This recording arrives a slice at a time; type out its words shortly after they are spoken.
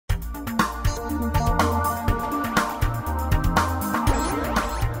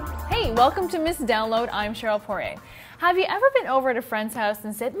welcome to Miss Download. I'm Cheryl Poirier. Have you ever been over at a friend's house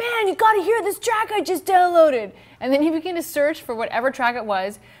and said, man, you gotta hear this track I just downloaded? And then you begin to search for whatever track it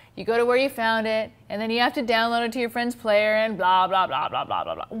was, you go to where you found it, and then you have to download it to your friend's player and blah, blah, blah, blah, blah,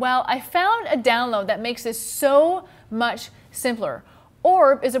 blah, blah. Well, I found a download that makes this so much simpler.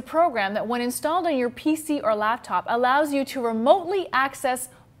 Orb is a program that when installed on your PC or laptop allows you to remotely access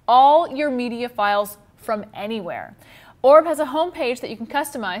all your media files from anywhere. Orb has a home page that you can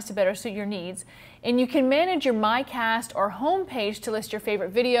customize to better suit your needs, and you can manage your MyCast or home page to list your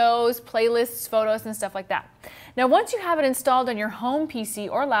favorite videos, playlists, photos, and stuff like that. Now, once you have it installed on your home PC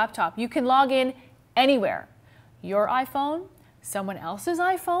or laptop, you can log in anywhere. Your iPhone, someone else's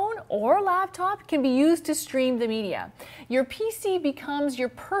iPhone or laptop can be used to stream the media. Your PC becomes your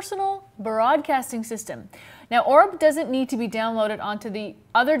personal broadcasting system. Now, Orb doesn't need to be downloaded onto the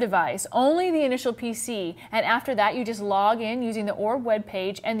other device, only the initial PC, and after that you just log in using the Orb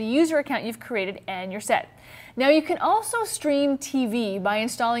webpage and the user account you've created and you're set. Now, you can also stream TV by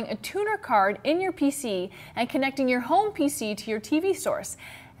installing a tuner card in your PC and connecting your home PC to your TV source.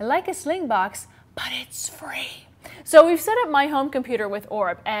 Like a Slingbox, but it's free. So we've set up my home computer with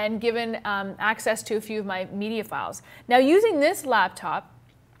Orb and given access to a few of my media files. Now, using this laptop,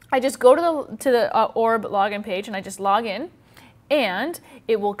 I just go to the Orb login page and I just log in, and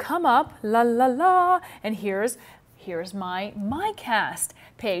it will come up, la la la, and here's my MyCast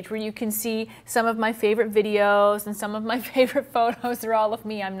page where you can see some of my favorite videos and some of my favorite photos. They're all of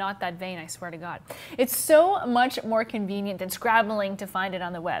me. I'm not that vain, I swear to God. It's so much more convenient than scrabbling to find it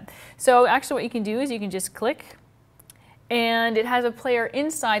on the web. So actually what you can do is you can just click, and it has a player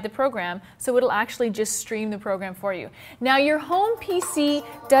inside the program, so it'll actually just stream the program for you. Now, your home PC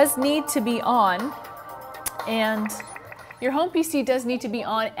does need to be on, and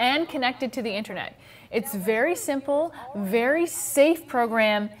connected to the internet. It's very simple, very safe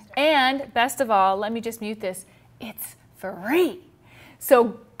program, and best of all, let me just mute this, it's free.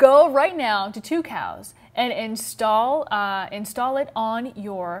 So go right now to Tucows and install it on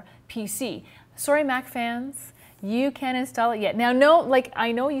your PC. Sorry, Mac fans. You can't install it yet. Now,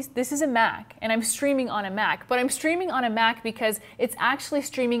 I know this is a Mac, and I'm streaming on a Mac, but I'm streaming on a Mac because it's actually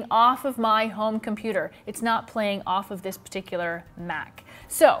streaming off of my home computer. It's not playing off of this particular Mac.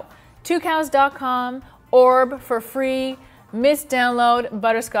 So, tucows.com, Orb for free, Miss Download,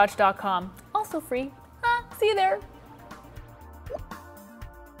 butterscotch.com, also free. See you there.